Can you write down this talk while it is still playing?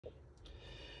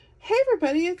Hey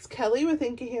everybody, it's Kelly with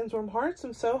Inky Hands Warm Hearts.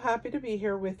 I'm so happy to be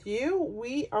here with you.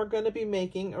 We are going to be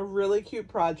making a really cute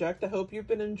project. I hope you've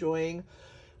been enjoying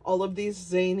all of these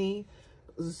Zany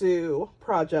Zoo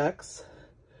projects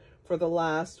for the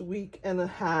last week and a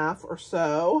half or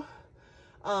so.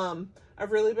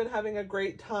 I've really been having a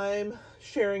great time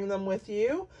sharing them with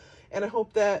you. And I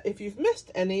hope that if you've missed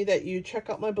any, that you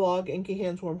check out my blog,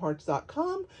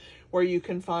 inkyhandswarmhearts.com, where you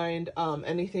can find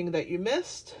anything that you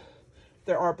missed.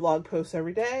 There are blog posts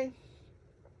every day.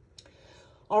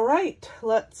 All right,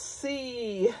 let's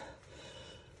see.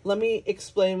 Let me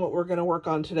explain what we're going to work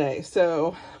on today.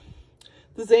 So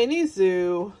the Zany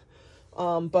Zoo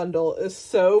bundle is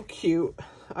so cute.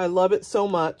 I love it so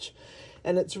much,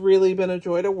 and it's really been a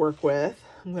joy to work with.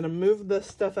 I'm going to move this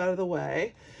stuff out of the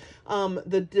way.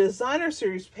 The designer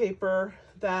series paper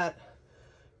that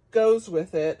goes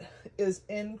with it is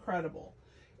incredible.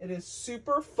 It is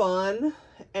super fun,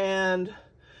 and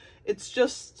it's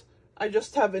just, I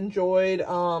just have enjoyed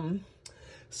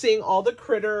seeing all the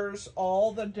critters,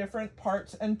 all the different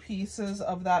parts and pieces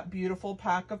of that beautiful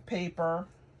pack of paper.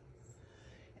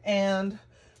 And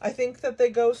I think that they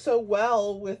go so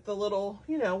well with the little,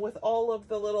 you know, with all of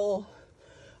the little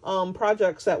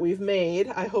projects that we've made.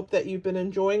 I hope that you've been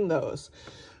enjoying those.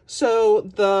 So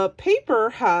the paper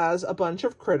has a bunch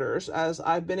of critters, as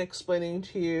I've been explaining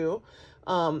to you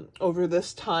over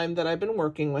this time that I've been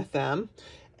working with them.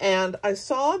 And I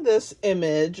saw this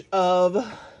image of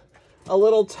a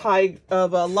little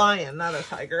a lion, not a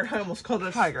tiger. I almost called it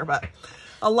a tiger, but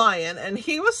a lion. And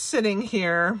he was sitting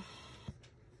here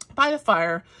by the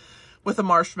fire with a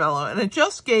marshmallow. And it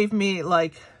just gave me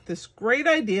like this great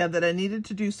idea that I needed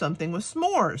to do something with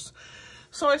s'mores.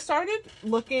 So I started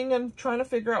looking and trying to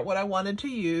figure out what I wanted to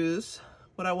use,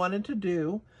 what I wanted to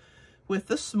do with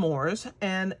the s'mores,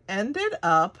 and ended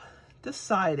up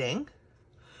deciding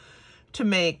to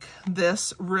make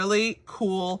this really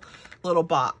cool little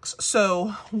box.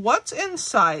 So what's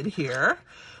inside here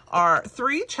are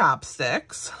 3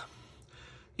 chapsticks.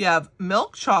 You have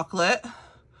milk chocolate,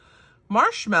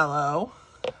 marshmallow,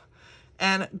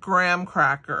 and graham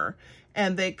cracker.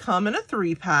 And they come in a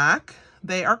 3-pack.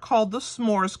 They are called the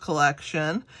S'mores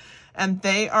Collection, and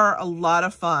they are a lot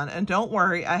of fun. And don't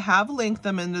worry, I have linked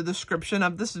them in the description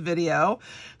of this video.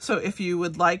 So if you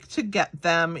would like to get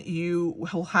them, you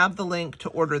will have the link to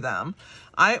order them.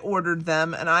 I ordered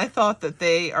them, and I thought that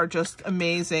they are just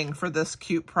amazing for this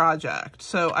cute project.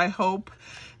 So I hope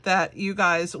that you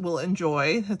guys will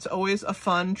enjoy. It's always a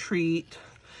fun treat.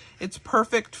 It's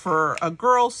perfect for a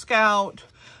Girl Scout,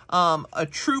 a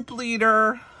troop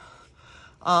leader.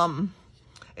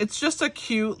 It's just a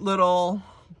cute little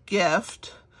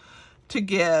gift to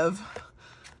give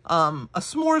a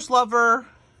s'mores lover,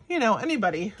 you know,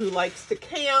 anybody who likes to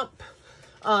camp,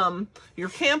 your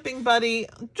camping buddy,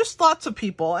 just lots of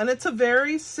people. And it's a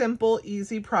very simple,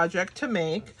 easy project to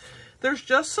make. There's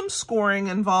just some scoring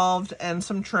involved and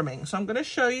some trimming. So I'm going to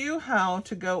show you how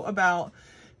to go about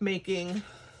making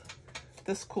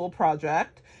this cool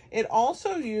project. It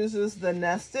also uses the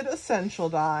nested essential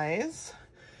dies.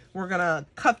 We're gonna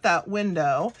cut that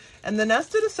window, and the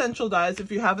nested essential dies,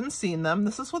 if you haven't seen them,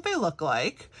 this is what they look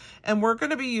like. And we're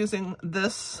gonna be using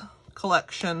this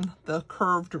collection, the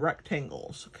curved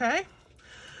rectangles, okay?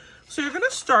 So you're gonna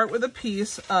start with a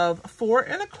piece of 4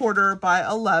 1/4 by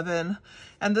 11,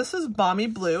 and this is Balmy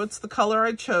Blue. It's the color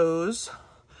I chose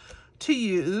to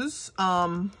use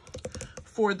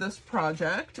for this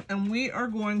project, and we are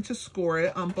going to score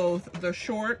it on both the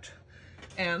short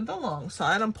and the long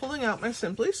side. I'm pulling out my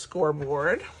Simply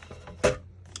scoreboard.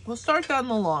 We'll start down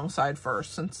the long side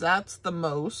first, since that's the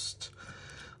most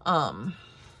that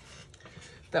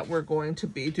we're going to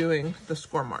be doing the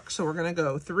score mark. So we're going to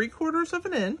go 3/4 of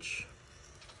an inch,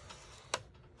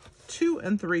 2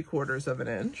 3/4 of an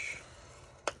inch,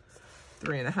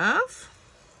 3 1/2,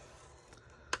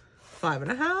 5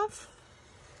 1/2,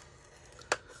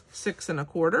 6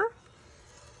 1/4,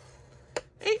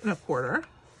 8 1/4,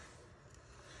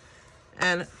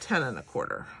 and 10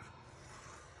 1/4.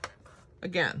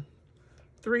 Again,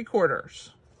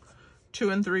 3/4, 2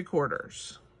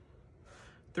 3/4,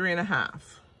 3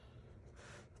 1/2,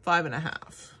 5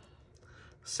 1/2,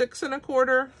 6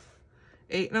 1/4,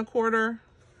 8 1/4,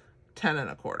 10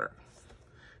 1/4.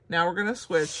 Now we're going to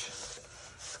switch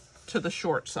to the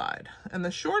short side. And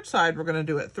the short side, we're going to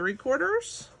do it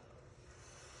 3/4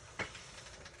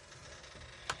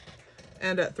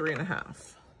 and at 3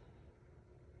 1/2.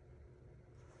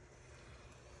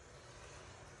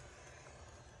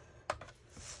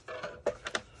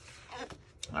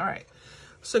 All right,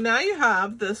 so now you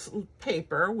have this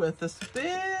paper with this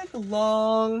big,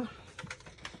 long,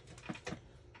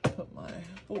 put my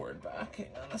board back. Hang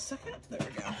on a second. There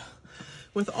we go.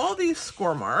 With all these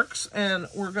score marks, and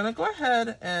we're gonna go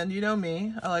ahead and, you know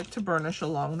me, I like to burnish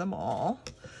along them all.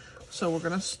 So we're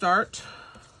gonna start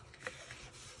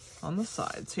on the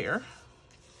sides here.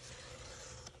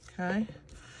 Okay.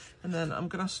 And then I'm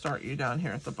gonna start you down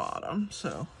here at the bottom.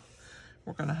 So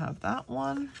we're gonna have that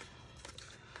one.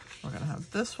 We're gonna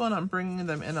have this one. I'm bringing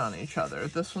them in on each other.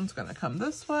 This one's gonna come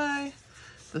this way.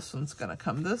 This one's gonna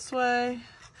come this way.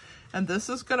 And this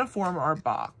is gonna form our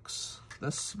box,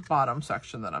 this bottom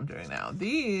section that I'm doing now.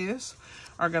 These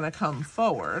are gonna come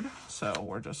forward. So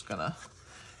we're just gonna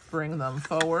bring them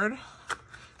forward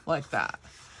like that.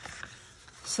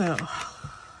 So,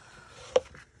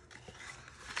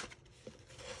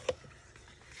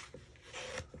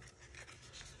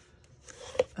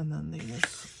 and then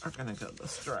these are gonna go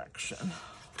this direction.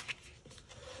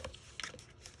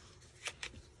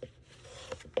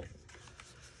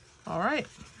 All right,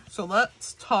 so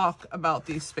let's talk about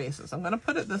these spaces. I'm gonna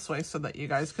put it this way so that you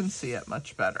guys can see it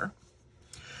much better.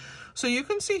 So you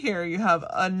can see here, you have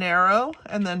a narrow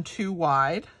and then two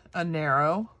wide, a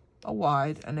narrow, a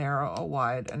wide, a narrow, a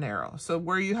wide, a narrow. So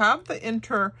where you have the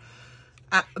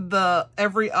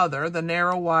every other, the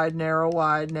narrow, wide, narrow,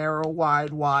 wide, narrow, wide,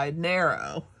 wide,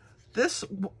 narrow. This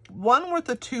one with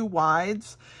the two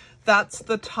wides, that's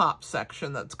the top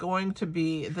section. That's going to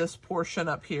be this portion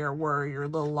up here where your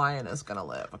little lion is going to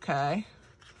live, okay?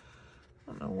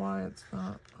 I don't know why it's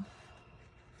not.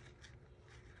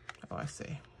 Oh, I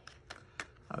see.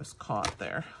 I was caught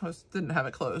there. Didn't have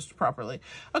it closed properly.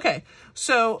 Okay,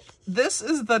 so this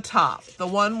is the top, the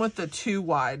one with the two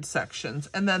wide sections.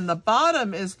 And then the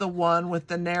bottom is the one with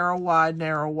the narrow,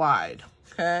 wide,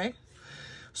 okay?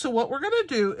 So what we're gonna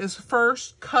do is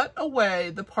first cut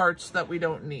away the parts that we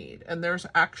don't need. And there's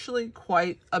actually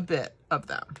quite a bit of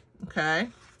them, okay?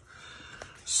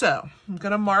 So I'm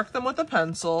gonna mark them with a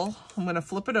pencil. I'm gonna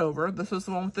flip it over. This is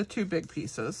the one with the two big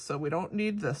pieces. So we don't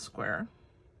need this square.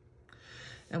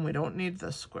 And we don't need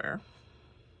this square.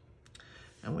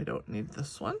 And we don't need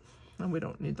this one. And we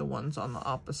don't need the ones on the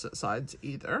opposite sides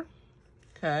either.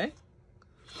 Okay.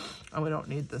 And we don't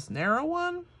need this narrow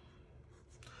one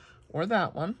or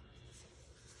that one.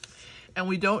 And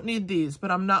we don't need these, but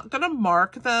I'm not gonna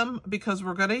mark them because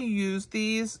we're gonna use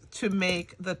these to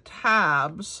make the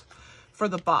tabs for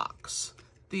the box.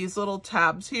 These little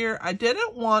tabs here. I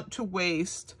didn't want to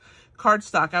waste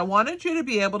cardstock. I wanted you to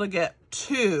be able to get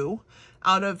 2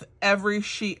 out of every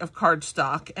sheet of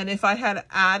cardstock. And if I had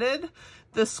added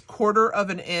this 1/4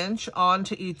 of an inch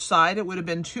onto each side, it would have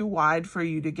been too wide for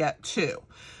you to get 2.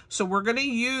 So we're gonna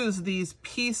use these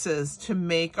pieces to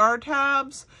make our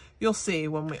tabs. You'll see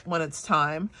when it's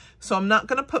time. So I'm not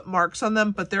gonna put marks on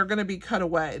them, but they're gonna be cut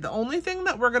away. The only thing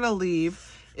that we're gonna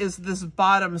leave is this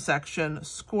bottom section,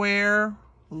 square,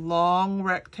 long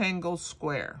rectangle,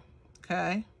 square,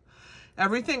 okay?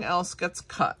 Everything else gets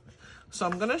cut. So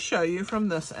I'm gonna show you from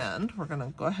this end. We're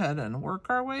gonna go ahead and work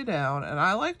our way down. And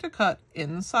I like to cut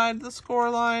inside the score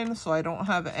line so I don't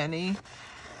have any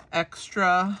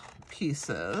extra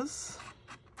pieces.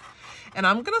 And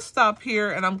I'm gonna stop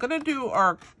here and I'm gonna do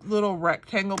our little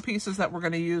rectangle pieces that we're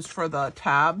gonna use for the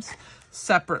tabs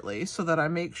separately so that I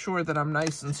make sure that I'm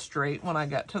nice and straight when I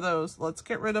get to those. Let's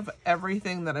get rid of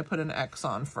everything that I put an X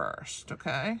on first,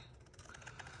 okay?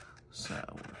 So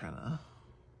we're gonna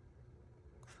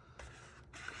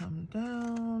come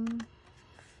down.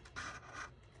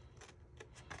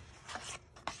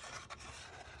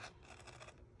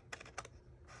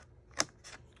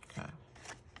 Okay.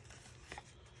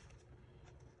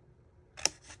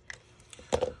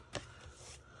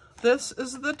 This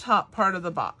is the top part of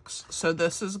the box. So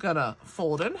this is gonna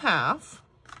fold in half,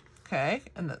 okay?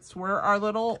 And that's where our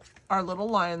little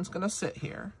lion's gonna sit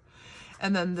here.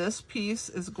 And then this piece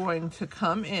is going to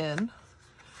come in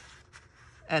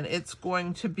and it's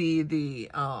going to be the,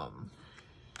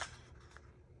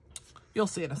 you'll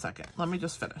see in a second. Let me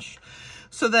just finish.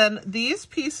 So then these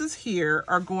pieces here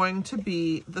are going to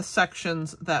be the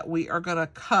sections that we are gonna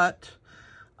cut,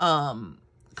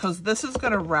 because this is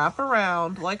gonna wrap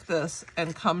around like this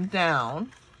and come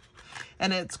down,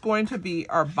 and it's going to be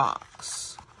our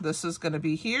box. This is gonna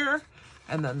be here,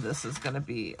 and then this is gonna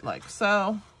be like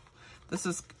so. This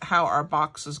is how our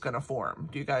box is gonna form.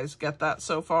 Do you guys get that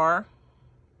so far?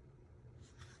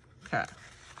 Okay.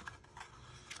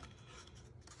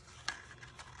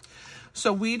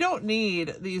 So we don't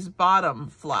need these bottom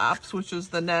flaps, which is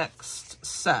the next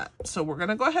set. So we're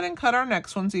gonna go ahead and cut our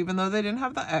next ones, even though they didn't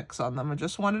have the X on them. I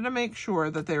just wanted to make sure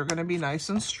that they were gonna be nice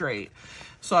and straight.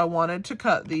 So I wanted to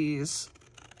cut these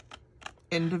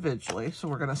individually. So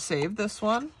we're gonna save this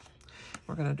one.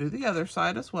 We're gonna do the other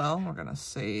side as well. We're gonna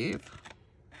save.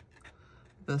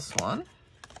 this one.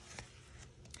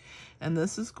 And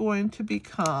this is going to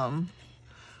become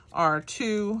our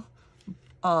two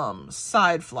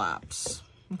side flaps.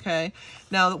 Okay,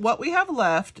 now what we have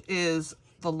left is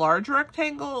the large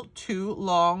rectangle, two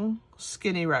long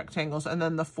skinny rectangles, and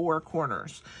then the four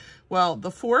corners. Well,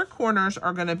 the four corners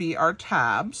are going to be our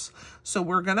tabs, so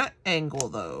we're going to angle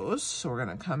those. So we're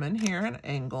going to come in here and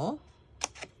angle.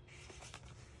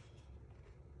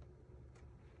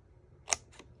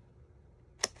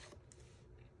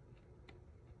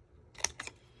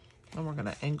 And we're going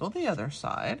to angle the other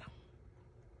side.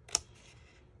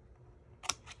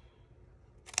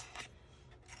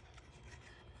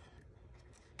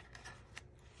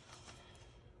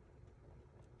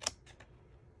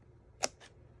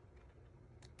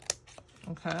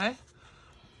 Okay.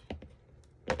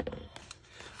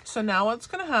 So now what's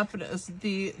going to happen is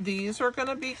these are going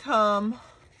to become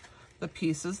the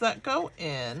pieces that go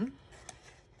in.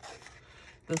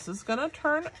 This is going to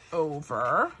turn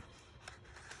over.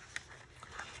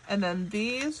 And then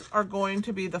these are going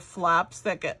to be the flaps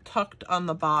that get tucked on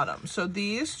the bottom. So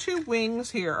these two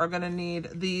wings here are going to need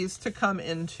these to come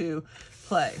into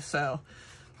play. So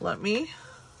let me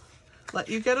let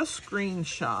you get a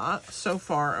screenshot so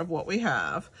far of what we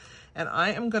have. And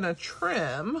I am going to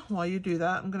trim, while you do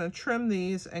that, I'm going to trim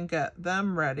these and get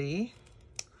them ready,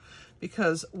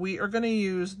 because we are going to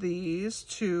use these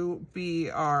to be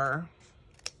our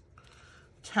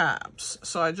tabs.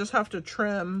 So I just have to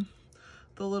trim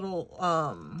the little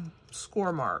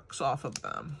score marks off of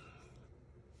them.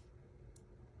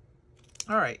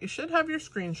 All right, you should have your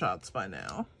screenshots by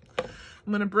now. I'm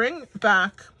going to bring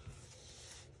back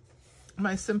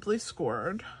my Simply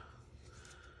Scored,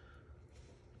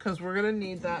 because we're going to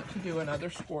need that to do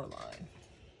another score line.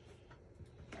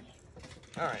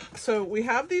 All right, so we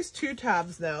have these two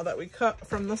tabs now that we cut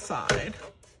from the side.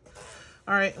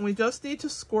 All right, and we just need to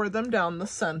score them down the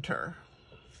center.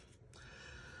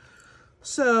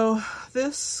 So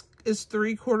this is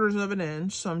 3/4 of an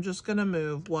inch, so I'm just going to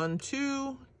move 1,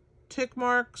 2 tick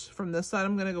marks. From this side,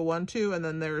 I'm going to go 1, 2, and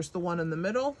then there's the one in the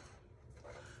middle.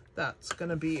 That's going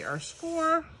to be our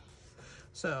score.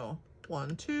 So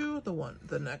 1, 2,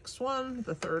 the next one,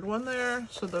 the third one there.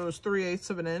 So those 3/8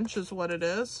 of an inch is what it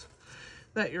is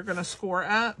that you're going to score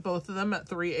at, both of them at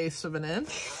 3/8 of an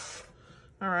inch.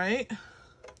 All right.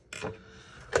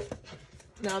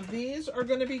 Now these are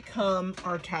going to become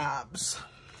our tabs.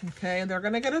 Okay, and they're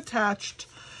going to get attached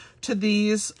to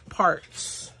these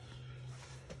parts.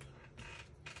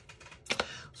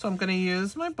 So I'm going to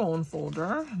use my bone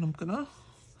folder, and I'm going to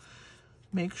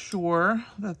make sure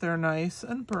that they're nice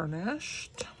and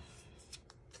burnished.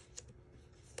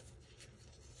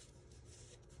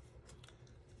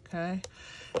 Okay,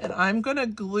 and I'm going to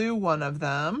glue one of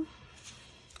them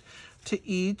to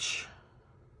each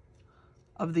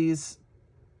of these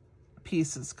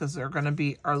pieces, because they're going to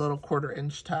be our little 1/4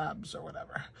 inch tabs or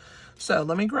whatever. So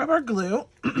let me grab our glue,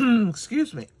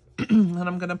 excuse me, and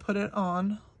I'm going to put it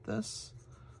on this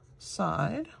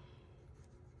side.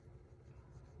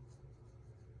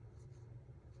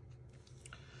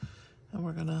 And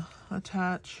we're going to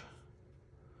attach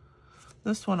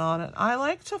this one on it. I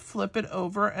like to flip it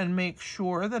over and make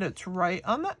sure that it's right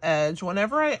on the edge.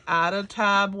 Whenever I add a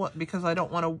tab, because I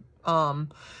don't want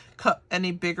to cut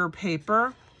any bigger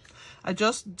paper, I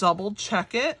just double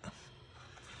check it.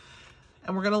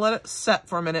 And we're going to let it set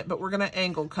for a minute, but we're going to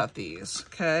angle cut these.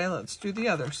 Okay, let's do the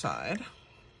other side.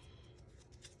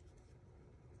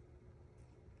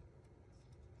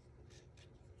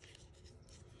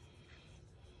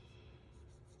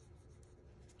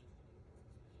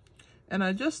 And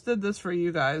I just did this for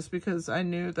you guys because I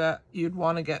knew that you'd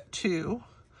want to get 2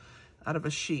 out of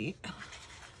a sheet.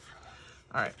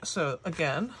 All right, so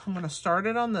again, I'm going to start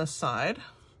it on this side,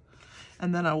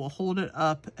 and then I will hold it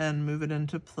up and move it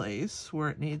into place where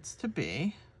it needs to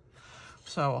be.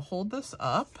 So I'll hold this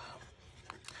up,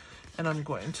 and I'm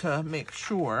going to make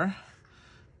sure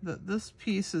that this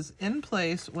piece is in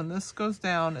place. When this goes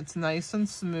down, it's nice and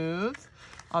smooth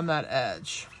on that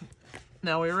edge.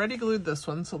 Now we already glued this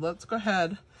one, so let's go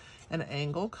ahead and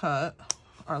angle cut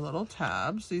our little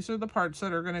tabs. These are the parts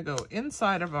that are going to go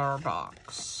inside of our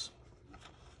box.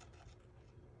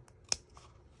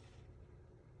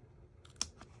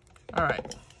 All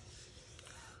right.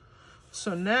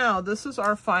 So now this is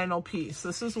our final piece.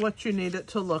 This is what you need it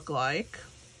to look like.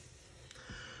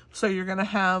 So you're going to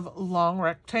have long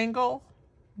rectangle,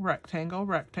 rectangle,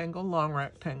 rectangle, long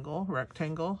rectangle,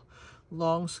 rectangle,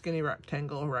 long skinny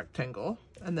rectangle, rectangle,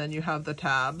 and then you have the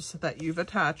tabs that you've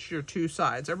attached your 2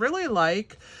 sides. I really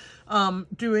like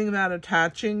doing that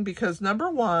attaching, because number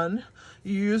one,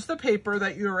 you use the paper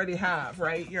that you already have,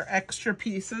 right? Your extra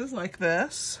pieces like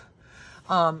this.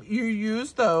 You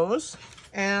use those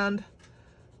and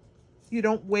you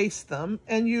don't waste them.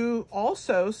 And you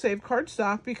also save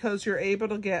cardstock because you're able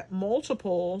to get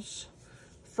multiples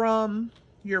from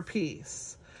your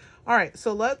piece. All right,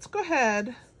 so let's go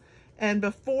ahead, and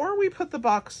before we put the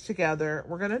box together,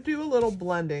 we're gonna do a little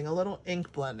blending, a little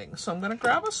ink blending. So I'm gonna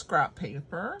grab a scrap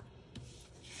paper.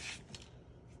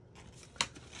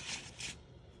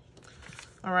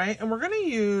 All right, and we're gonna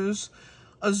use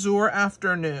Azure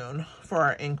Afternoon for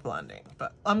our ink blending,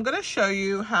 but I'm gonna show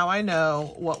you how I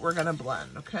know what we're gonna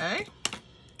blend, okay?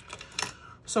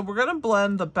 So we're gonna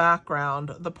blend the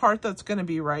background, the part that's gonna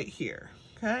be right here,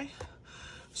 okay?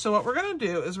 So what we're gonna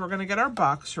do is we're gonna get our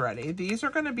box ready. These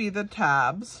are gonna be the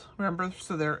tabs, remember,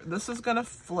 so this is gonna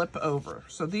flip over.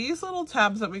 So these little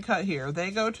tabs that we cut here,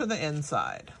 they go to the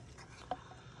inside.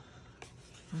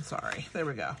 I'm sorry, there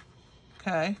we go,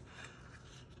 okay?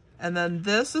 And then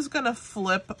this is gonna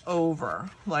flip over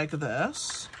like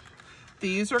this.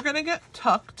 These are gonna get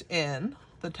tucked in.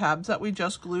 The tabs that we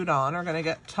just glued on are gonna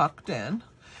get tucked in.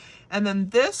 And then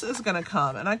this is gonna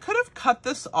come, and I could have cut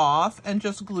this off and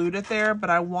just glued it there, but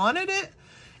I wanted it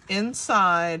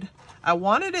inside. I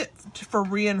wanted it for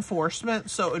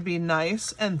reinforcement, so it would be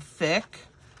nice and thick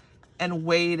and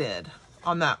weighted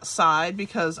on that side,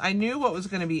 because I knew what was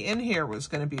gonna be in here was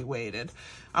gonna be weighted.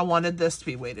 I wanted this to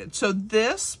be weighted. So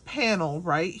this panel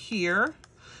right here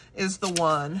is the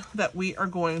one that we are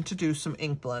going to do some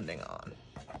ink blending on.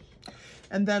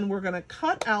 And then we're gonna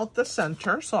cut out the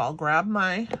center. So I'll grab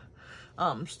my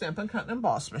Stampin' Cut and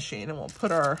Emboss machine and we'll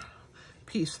put our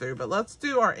piece through, but let's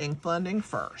do our ink blending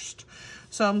first.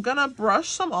 So I'm gonna brush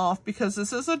some off because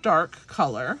this is a dark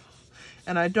color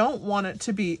and I don't want it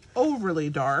to be overly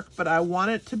dark, but I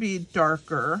want it to be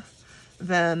darker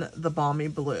than the Balmy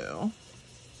Blue.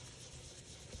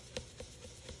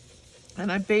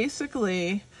 And I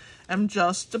basically am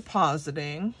just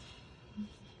depositing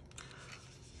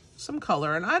some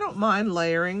color, and I don't mind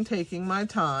layering, taking my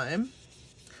time,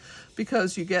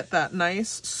 because you get that nice,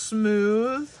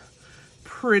 smooth,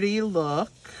 pretty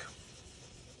look.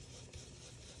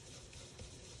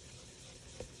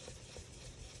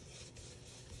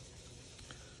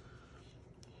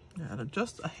 Add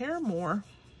just a hair more.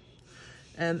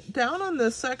 And down on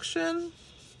this section,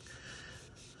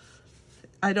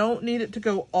 I don't need it to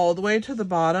go all the way to the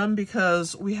bottom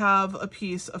because we have a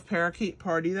piece of Parakeet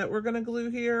Party that we're gonna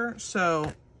glue here,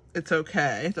 so it's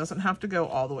okay. It doesn't have to go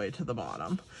all the way to the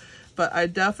bottom. But I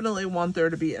definitely want there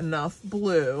to be enough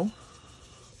blue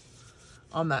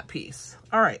on that piece.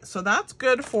 All right, so that's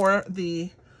good for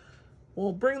the,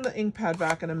 we'll bring the ink pad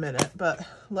back in a minute, but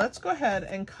let's go ahead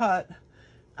and cut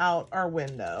out our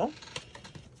window.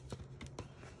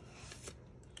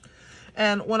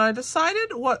 And when I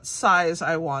decided what size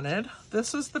I wanted,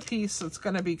 this is the piece that's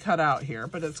going to be cut out here,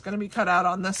 but it's going to be cut out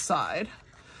on this side.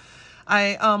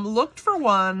 I looked for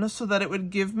one so that it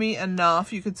would give me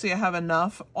enough. You could see I have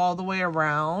enough all the way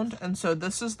around, and so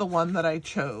this is the one that I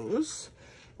chose.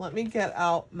 Let me get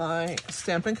out my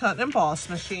Stampin' Cut and Emboss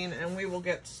machine and we will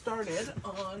get started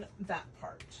on that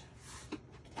part.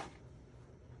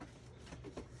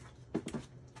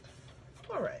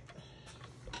 All right.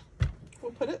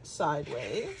 We'll put it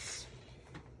sideways.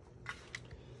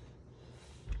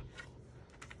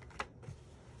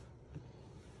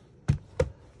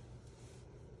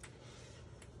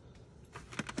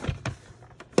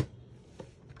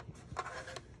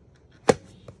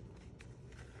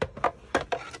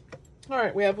 All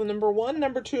right, we have number 1,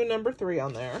 number 2, number 3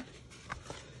 on there.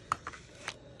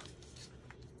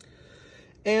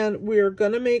 And we're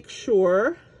gonna make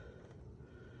sure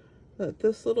that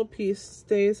this little piece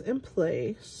stays in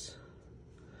place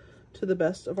to the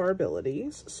best of our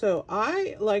abilities. So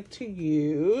I like to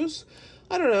use,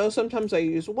 I don't know, sometimes I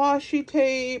use washi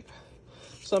tape,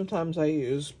 sometimes I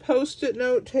use Post-it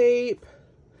note tape.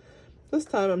 This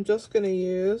time I'm just gonna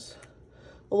use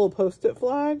a little Post-it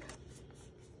flag,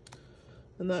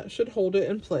 and that should hold it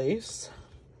in place.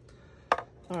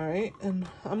 All right, and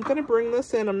I'm gonna bring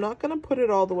this in. I'm not gonna put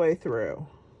it all the way through.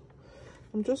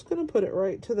 I'm just gonna put it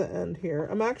right to the end here.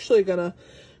 I'm actually gonna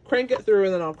crank it through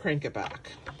and then I'll crank it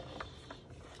back.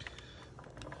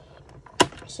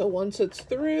 So once it's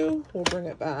through, we'll bring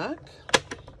it back.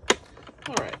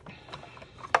 All right.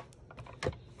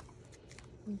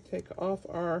 Take off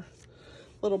our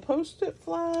little Post-it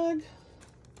flag.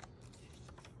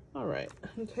 All right,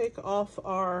 and take off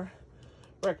our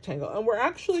rectangle. And we're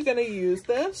actually gonna use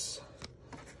this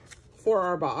for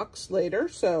our box later,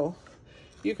 so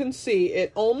you can see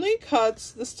it only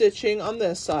cuts the stitching on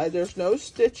this side. There's no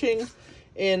stitching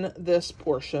in this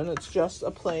portion. It's just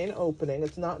a plain opening.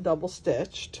 It's not double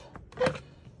stitched.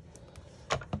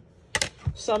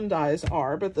 Some dies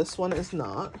are, but this one is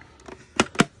not.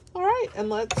 All right, and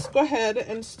let's go ahead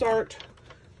and start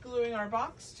gluing our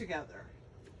box together.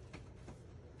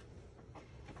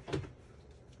 I'm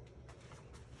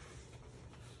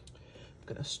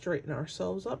gonna straighten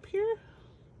ourselves up here.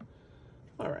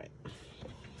 All right.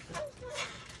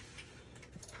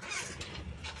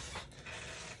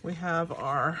 We have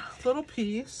our little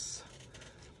piece.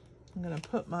 I'm gonna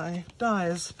put my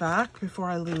dies back before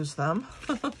I lose them.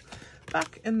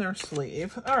 Back in their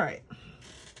sleeve. All right.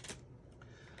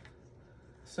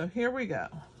 So here we go.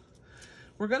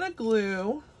 We're gonna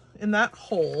glue in that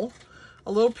hole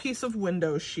a little piece of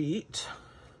window sheet.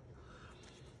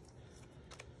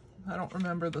 I don't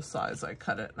remember the size I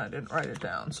cut it and I didn't write it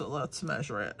down, so let's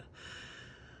measure it.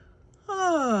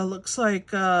 Looks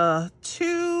like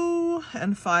 2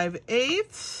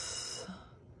 5/8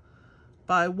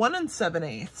 by 1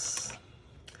 7/8.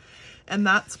 And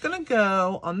that's gonna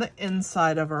go on the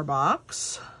inside of our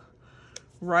box,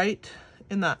 right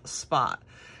in that spot.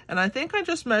 And I think I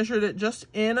just measured it just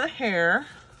in a hair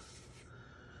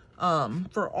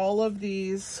for all of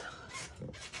these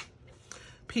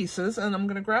pieces. And I'm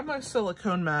gonna grab my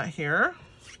silicone mat here,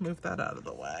 move that out of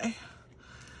the way.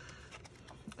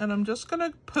 And I'm just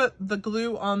gonna put the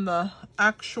glue on the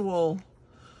actual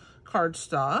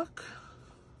cardstock.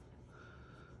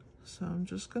 So I'm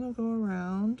just gonna go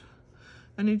around,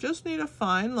 and you just need a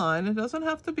fine line. It doesn't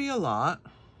have to be a lot.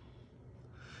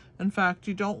 In fact,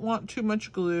 you don't want too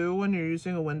much glue when you're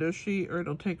using a window sheet or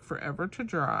it'll take forever to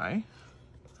dry.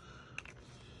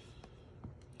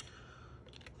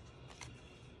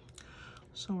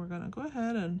 So we're gonna go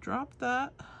ahead and drop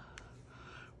that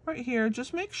right here.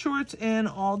 Just make sure it's in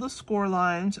all the score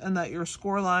lines and that your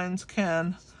score lines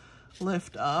can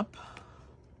lift up.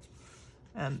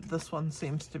 And this one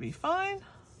seems to be fine.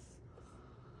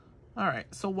 All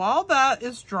right, so while that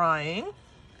is drying,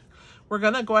 we're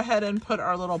gonna go ahead and put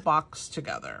our little box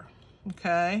together,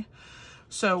 okay?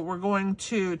 So we're going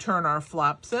to turn our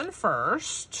flaps in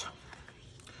first,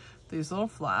 these little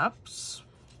flaps,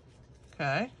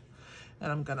 okay?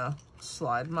 And I'm gonna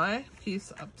slide my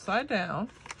piece upside down.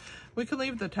 We can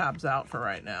leave the tabs out for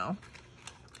right now.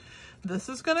 This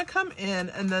is gonna come in,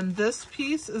 and then this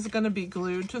piece is gonna be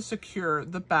glued to secure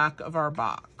the back of our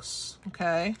box,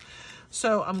 okay?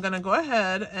 So I'm gonna go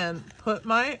ahead and put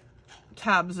my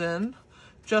tabs in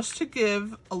just to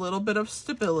give a little bit of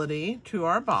stability to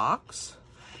our box.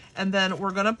 And then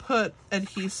we're gonna put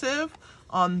adhesive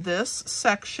on this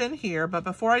section here, but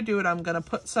before I do it, I'm gonna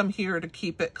put some here to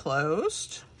keep it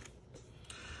closed.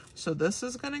 So this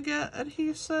is gonna get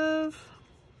adhesive,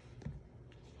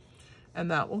 and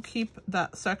that will keep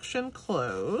that section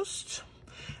closed.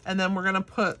 And then we're gonna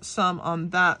put some on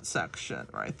that section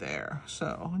right there.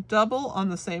 So double on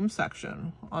the same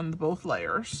section on both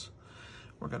layers.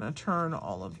 We're gonna turn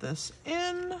all of this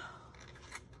in,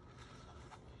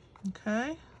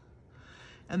 okay?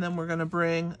 And then we're gonna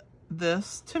bring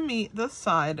this to meet this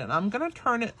side, and I'm gonna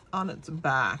turn it on its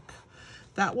back.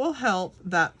 That will help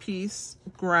that piece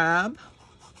grab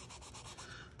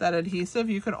that adhesive.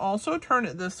 You can also turn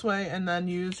it this way and then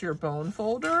use your bone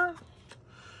folder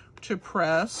to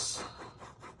press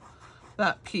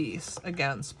that piece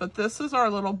against. But this is our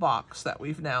little box that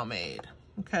we've now made,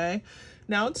 okay?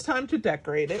 Now it's time to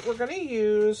decorate it. We're gonna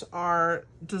use our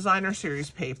designer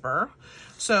series paper.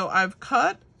 So I've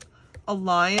cut a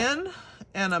lion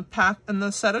and a pack and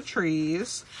the set of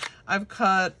trees. I've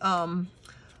cut,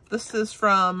 this is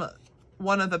from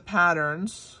one of the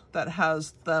patterns that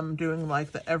has them doing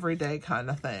like the everyday kind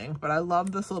of thing, but I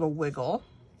love this little wiggle.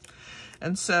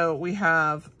 And so we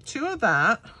have 2 of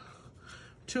that,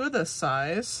 2 of this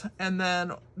size, and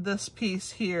then this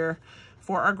piece here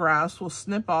for our grass. We'll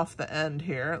snip off the end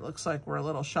here. It looks like we're a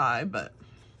little shy, but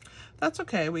that's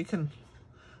okay. We can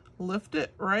lift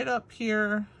it right up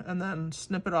here and then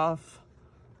snip it off.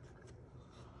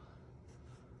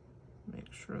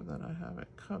 Make sure that I have it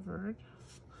covered.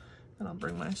 And I'll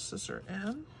bring my scissor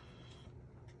in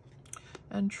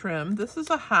and trim. This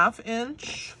is a 1/2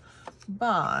 inch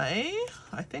by,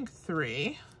 I think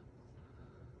 3.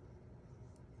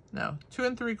 No,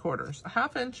 2 3/4. A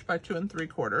 1/2 inch by 2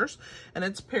 3/4. And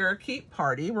it's Parakeet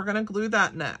Party. We're gonna glue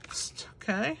that next,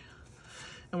 okay?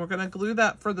 And we're gonna glue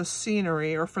that for the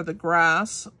scenery or for the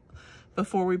grass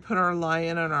before we put our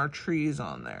lion and our trees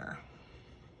on there.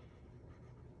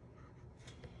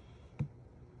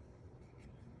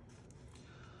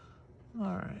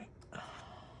 All right.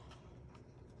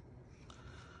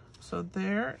 So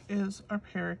there is our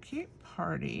parakeet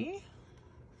party.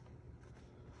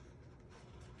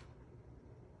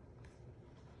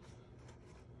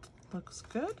 Looks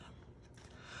good.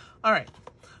 All right,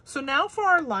 so now for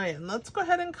our lion, let's go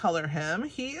ahead and color him.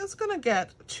 He is gonna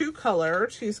get 2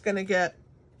 colors. He's gonna get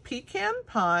pecan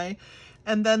pie,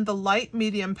 and then the light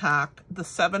medium pack, the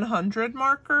 700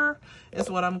 marker is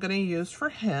what I'm gonna use for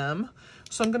him.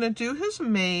 So I'm gonna do his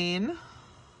mane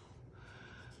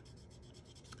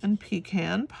and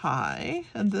pecan pie,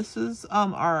 and this is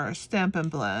our Stampin'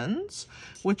 Blends,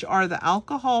 which are the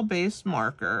alcohol-based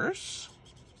markers.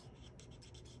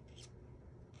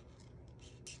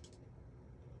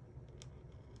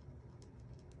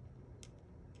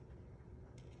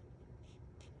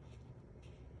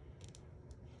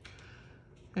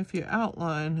 If you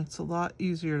outline, it's a lot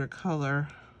easier to color.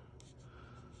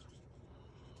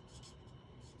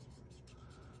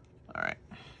 All right,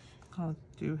 I'll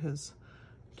do his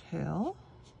tail.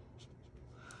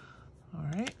 All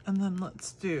right, and then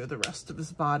let's do the rest of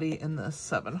his body in the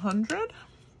 700.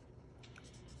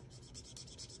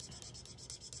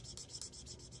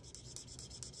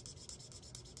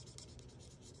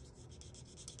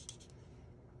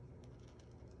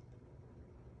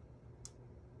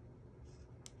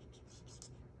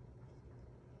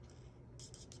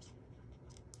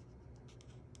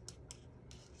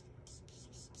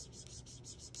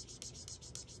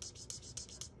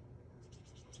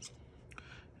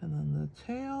 And then the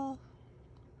tail.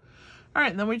 All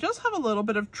right, and then we just have a little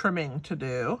bit of trimming to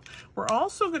do. We're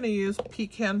also going to use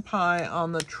pecan pie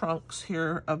on the trunks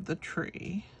here of the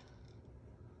tree.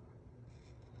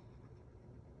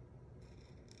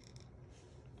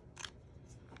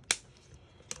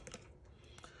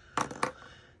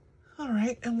 All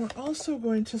right, and we're also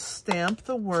going to stamp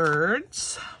the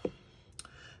words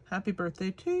 "Happy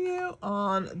Birthday to You"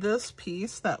 on this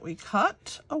piece that we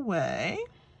cut away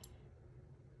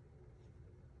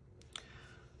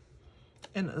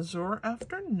in Azure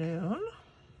Afternoon.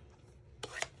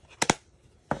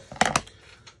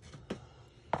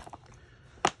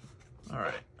 All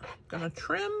right, I'm gonna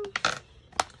trim,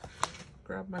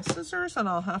 grab my scissors, and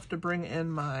I'll have to bring in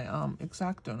my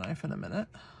X-Acto knife in a minute.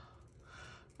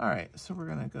 All right, so we're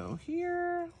gonna go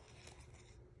here.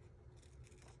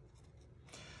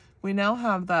 We now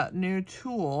have that new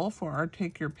tool for our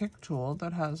Take Your Pick tool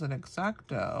that has an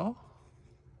X-Acto.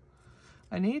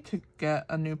 I need to get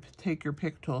a new Take Your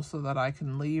Pick tool so that I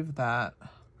can leave that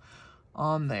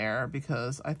on there,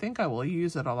 because I think I will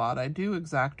use it a lot. I do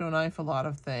X-Acto knife a lot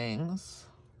of things.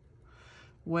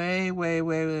 Way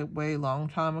long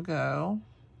time ago.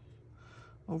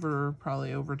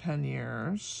 Probably over 10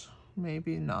 years.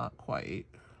 Maybe not quite.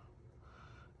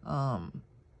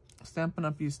 Stampin'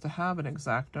 Up used to have an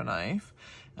X-Acto knife,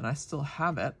 and I still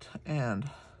have it, and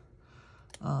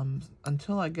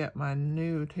until I get my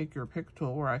new Take Your Pick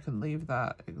tool where I can leave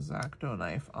that X-Acto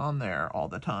knife on there all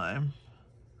the time.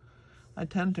 I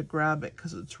tend to grab it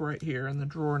because it's right here in the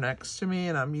drawer next to me,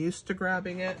 and I'm used to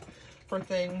grabbing it for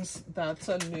things that's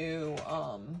a new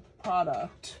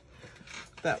product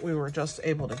that we were just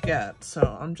able to get.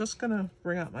 So I'm just gonna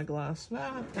bring out my glass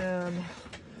mat and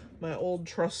my old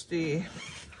trusty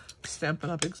Stampin'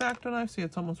 Up X-Acto knife. See,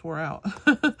 it's almost wore out.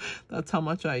 That's how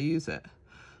much I use it.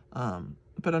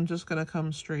 But I'm just gonna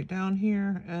come straight down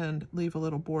here and leave a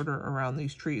little border around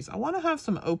these trees. I wanna have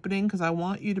some opening because I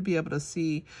want you to be able to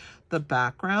see the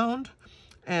background.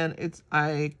 And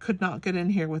I could not get in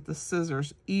here with the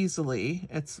scissors easily.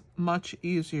 It's much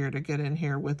easier to get in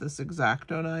here with this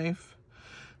X-Acto knife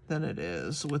than it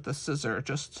is with the scissor,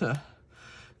 just to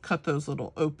cut those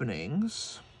little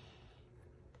openings.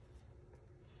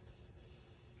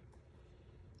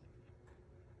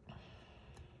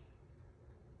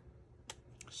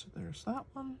 So there's that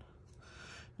one.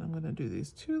 I'm going to do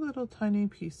these 2 little tiny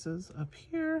pieces up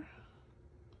here,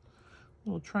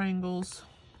 little triangles,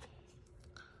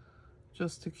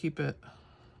 just to keep it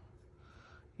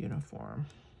uniform.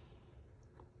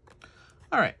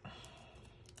 All right.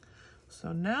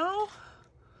 So now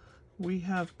we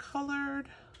have colored,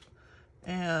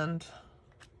 and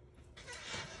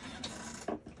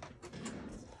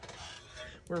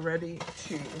we're ready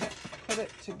to put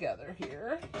it together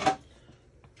here.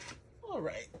 All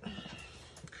right,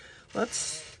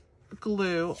 let's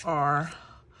glue our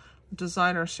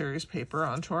designer series paper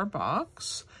onto our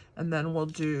box, and then we'll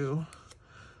do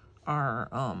our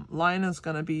line is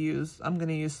going to be used. I'm going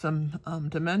to use some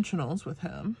dimensionals with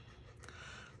him.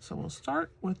 So we'll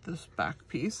start with this back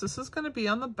piece. This is going to be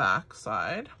on the back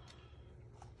side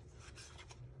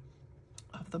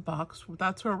of the box.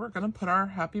 That's where we're going to put our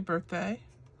happy birthday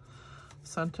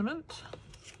sentiment.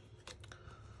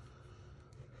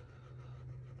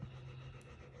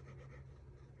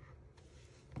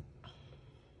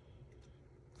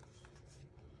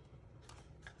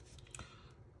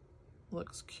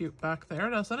 Looks cute back there,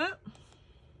 doesn't it?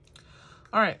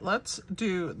 All right, let's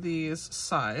do these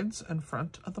sides and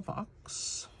front of the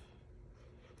box.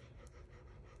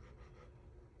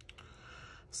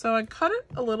 So I cut it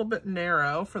a little bit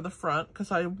narrow for the front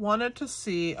because I wanted to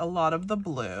see a lot of the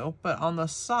blue, but on the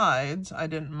sides, I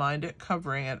didn't mind it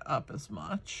covering it up as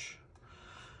much.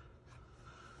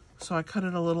 So I cut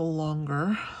it a little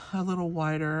longer, a little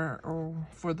wider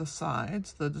for the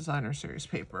sides, the designer series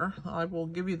paper. I will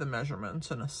give you the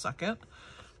measurements in a second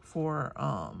for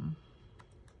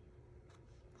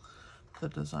the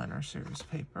designer series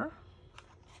paper.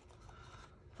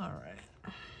 All right.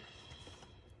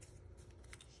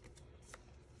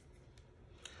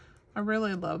 I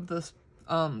really love this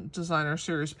designer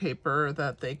series paper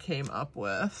that they came up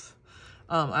with.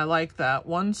 I like that.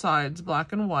 One side's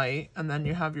black and white, and then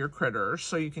you have your critters.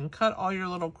 So you can cut all your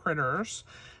little critters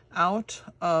out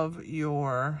of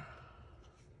your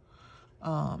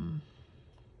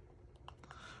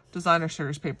designer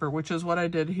series paper, which is what I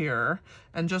did here,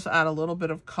 and just add a little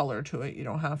bit of color to it. You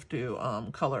don't have to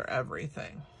color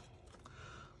everything.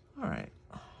 All right,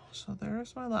 so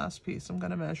there's my last piece. I'm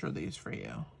going to measure these for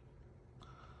you.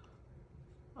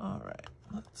 All right,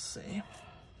 let's see.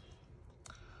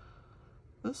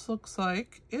 This looks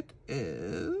like it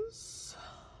is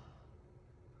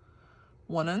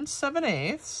 1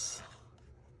 7/8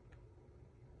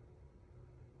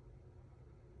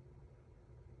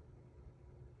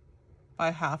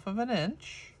 by 1/2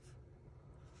 inch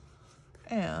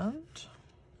and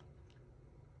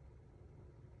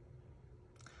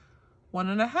 1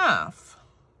 1/2.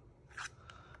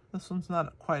 This one's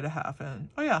not quite a 1/2 inch.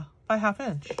 Oh yeah, by 1/2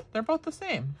 inch. They're both the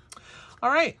same. All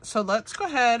right, so let's go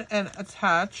ahead and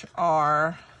attach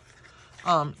our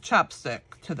chapstick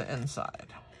to the inside.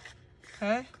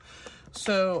 Okay,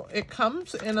 so it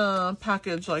comes in a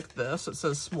package like this. It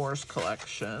says S'Mores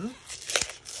Collection.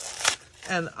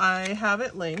 And I have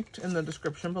it linked in the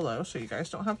description below so you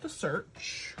guys don't have to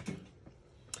search.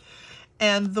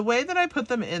 And the way that I put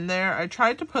them in there, I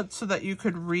tried to put so that you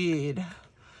could read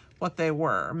what they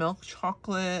were. Milk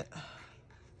chocolate,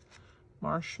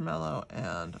 marshmallow,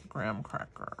 and graham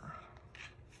cracker.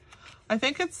 I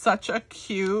think it's such a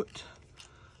cute,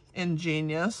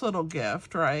 ingenious little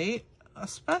gift, right?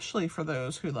 Especially for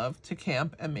those who love to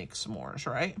camp and make s'mores,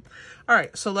 right? All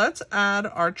right, so let's add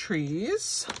our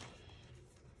trees.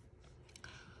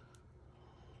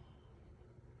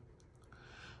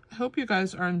 I hope you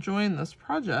guys are enjoying this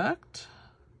project.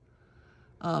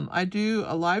 I do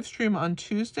a live stream on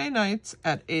Tuesday nights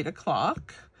at 8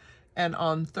 o'clock and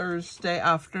on Thursday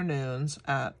afternoons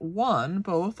at 1.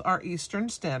 Both are Eastern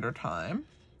Standard Time.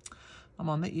 I'm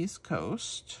on the East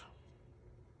Coast.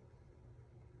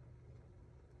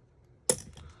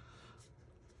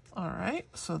 All right,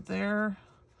 so there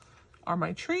are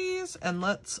my trees, and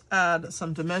let's add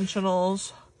some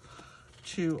dimensionals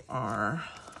to our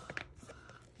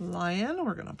lion.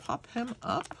 We're gonna pop him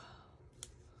up.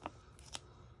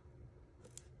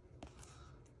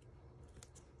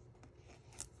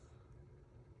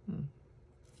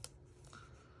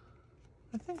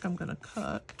 I think I'm gonna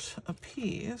cut a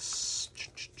piece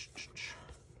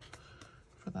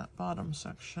for that bottom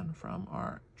section from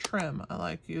our trim. I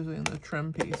like using the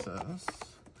trim pieces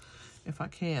if I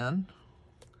can,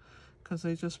 because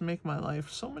they just make my life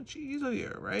so much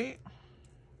easier, right?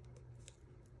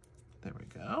 There we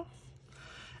go.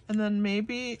 And then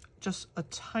maybe just a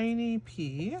tiny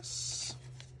piece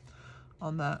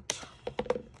on that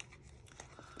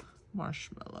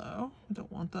marshmallow. I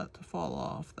don't want that to fall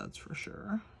off, that's for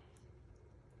sure.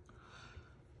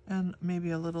 And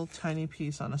maybe a little tiny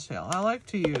piece on a sail. I like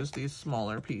to use these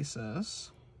smaller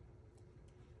pieces,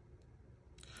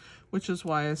 which is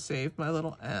why I saved my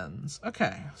little ends.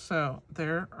 Okay, so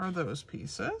there are those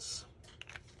pieces.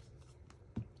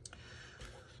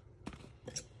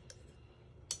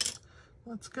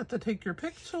 Let's get the take your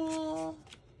pick tool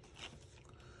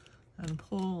and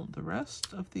pull the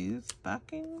rest of these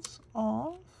backings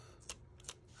off.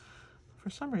 For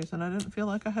some reason, I didn't feel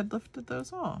like I had lifted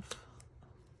those off.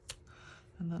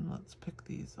 And then let's pick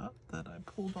these up that I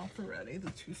pulled off already,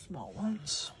 the two small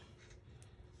ones.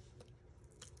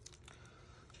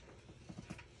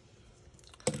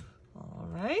 All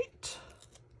right.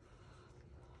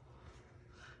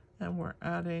 And we're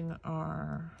adding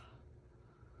our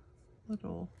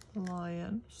little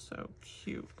lion. So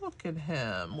cute. Look at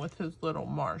him with his little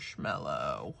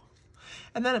marshmallow.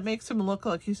 And then it makes him look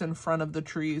like he's in front of the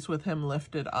trees with him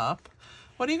lifted up.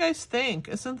 What do you guys think?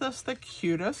 Isn't this the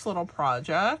cutest little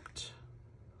project?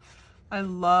 I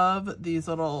love these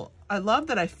little, I love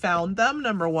that I found them,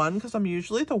 number one, because I'm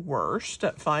usually the worst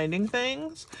at finding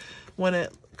things when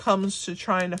it comes to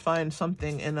trying to find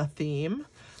something in a theme,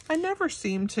 I never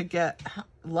seem to get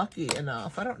lucky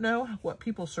enough. I don't know what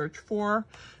people search for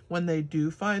when they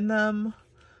do find them,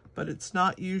 but it's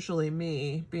not usually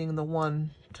me being the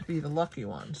one to be the lucky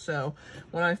one. So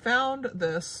when I found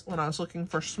this, when I was looking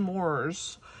for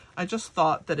s'mores, I just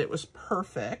thought that it was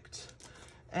perfect.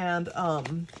 And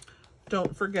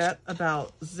don't forget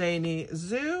about Zany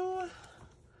Zoo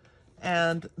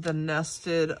and the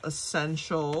Nested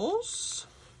Essentials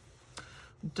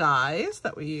dies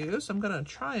that we use. I'm gonna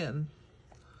try and,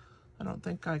 I don't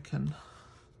think I can,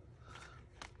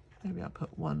 maybe I'll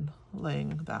put one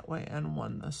laying that way and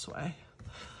one this way.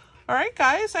 All right,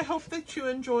 guys, I hope that you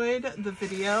enjoyed the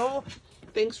video.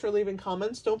 Thanks for leaving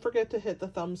comments. Don't forget to hit the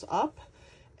thumbs up.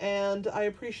 And I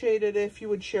appreciate it if you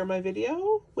would share my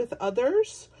video with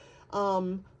others.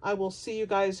 I will see you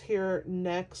guys here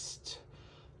next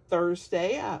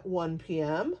Thursday at 1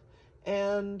 p.m.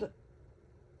 And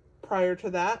prior to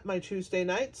that, my Tuesday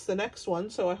night's the next one.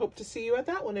 So I hope to see you at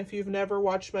that one. If you've never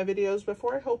watched my videos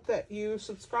before, I hope that you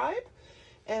subscribe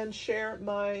and share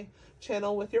my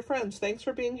channel with your friends. Thanks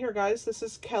for being here, guys. This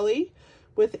is Kelly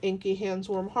with Inky Hands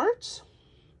Warm Hearts.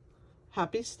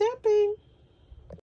 Happy stamping!